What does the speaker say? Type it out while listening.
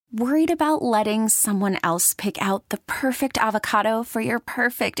Worried about letting someone else pick out the perfect avocado for your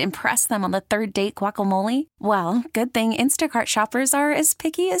perfect impress them on the third date guacamole? Well, good thing Instacart shoppers are as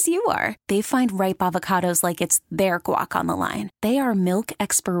picky as you are. They find ripe avocados like it's their guac on the line. They are milk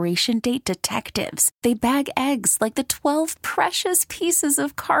expiration date detectives. They bag eggs like the 12 precious pieces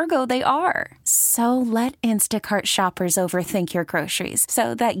of cargo they are. So let Instacart shoppers overthink your groceries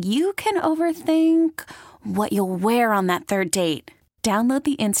so that you can overthink what you'll wear on that third date. Download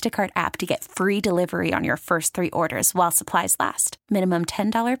the Instacart app to get free delivery on your first 3 orders while supplies last. Minimum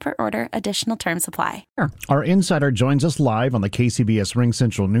 $10 per order. Additional terms apply. Our insider joins us live on the KCBS Ring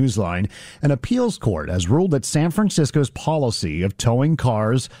Central Newsline. An appeals court has ruled that San Francisco's policy of towing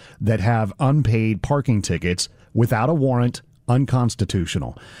cars that have unpaid parking tickets without a warrant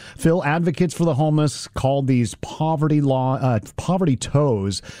unconstitutional. Phil, advocates for the homeless called these poverty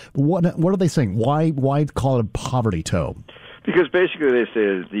tows. What are they saying? Why call it a poverty tow? Because basically they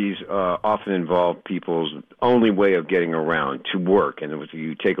say these often involve people's only way of getting around to work. And if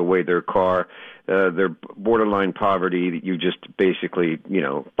you take away their car, their borderline poverty, you just basically,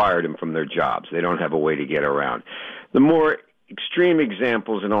 fired them from their jobs. They don't have a way to get around. The more extreme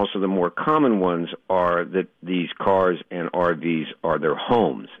examples and also the more common ones are that these cars and RVs are their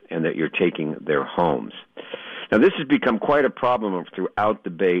homes and that you're taking their homes. Now, this has become quite a problem throughout the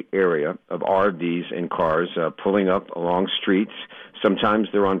Bay Area of RVs and cars pulling up along streets. Sometimes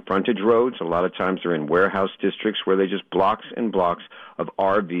they're on frontage roads. A lot of times they're in warehouse districts where they just blocks and blocks of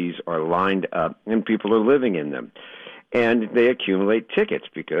RVs are lined up and people are living in them. And they accumulate tickets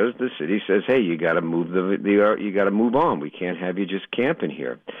because the city says, "Hey, you got to move you got to move on. We can't have you just camping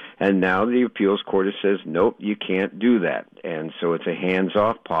here." And now the appeals court says, "Nope, you can't do that." And so it's a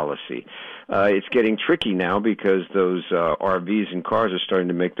hands-off policy. It's getting tricky now because those RVs and cars are starting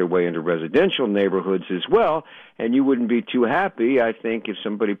to make their way into residential neighborhoods as well. And you wouldn't be too happy, I think, if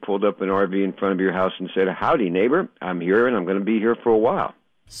somebody pulled up an RV in front of your house and said, "Howdy, neighbor. I'm here and I'm going to be here for a while."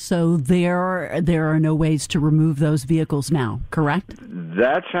 So there are no ways to remove those vehicles now, correct?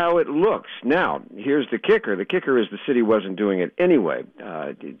 That's how it looks. Now, here's the kicker. The kicker is the city wasn't doing it anyway.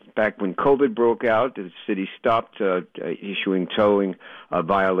 Back when COVID broke out, the city stopped issuing towing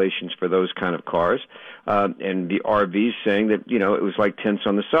violations for those kind of cars. And the RVs saying that, it was like tents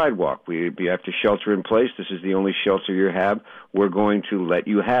on the sidewalk. We have to shelter in place. This is the only shelter you have. We're going to let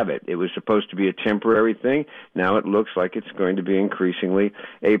you have it. It was supposed to be a temporary thing. Now it looks like it's going to be increasingly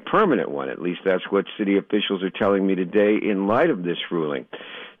a permanent one. At least that's what city officials are telling me today in light of this ruling.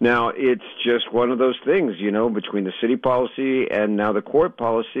 Now, it's just one of those things, between the city policy and now the court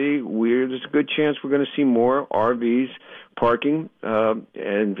policy, there's a good chance we're going to see more RVs parking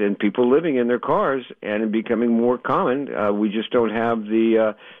and people living in their cars, and it becoming more common. We just don't have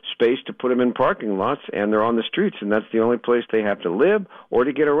the space to put them in parking lots, and they're on the streets, and that's the only place they have to live or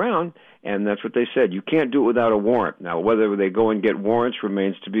to get around, and that's what they said. You can't do it without a warrant. Now, whether they go and get warrants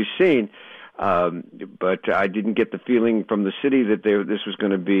remains to be seen. But I didn't get the feeling from the city that this was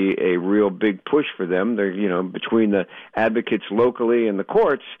going to be a real big push for them. They're, between the advocates locally and the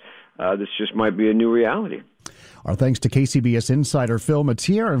courts, this just might be a new reality. Our thanks to KCBS Insider Phil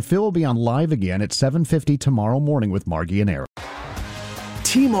Matier, and Phil will be on live again at 7:50 tomorrow morning with Margie and Eric.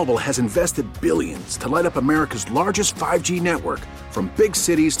 T-Mobile has invested billions to light up America's largest 5G network, from big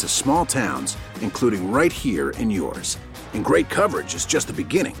cities to small towns, including right here in yours. And great coverage is just the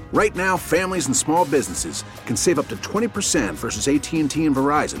beginning. Right now, families and small businesses can save up to 20% versus AT&T and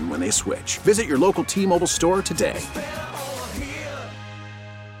Verizon when they switch. Visit your local T-Mobile store today.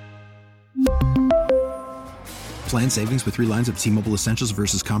 Plan savings with 3 lines of T-Mobile Essentials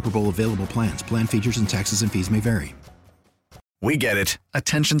versus comparable available plans. Plan features and taxes and fees may vary. We get it.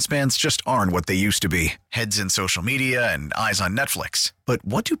 Attention spans just aren't what they used to be. Heads in social media and eyes on Netflix. But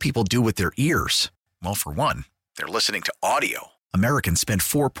what do people do with their ears? Well, for one, they're listening to audio. Americans spend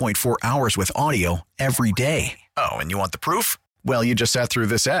 4.4 hours with audio every day. Oh, and you want the proof? Well, you just sat through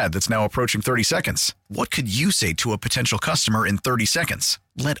this ad that's now approaching 30 seconds. What could you say to a potential customer in 30 seconds?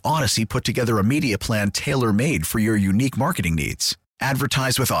 Let Odyssey put together a media plan tailor-made for your unique marketing needs.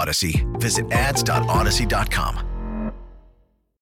 Advertise with Odyssey. Visit ads.odyssey.com.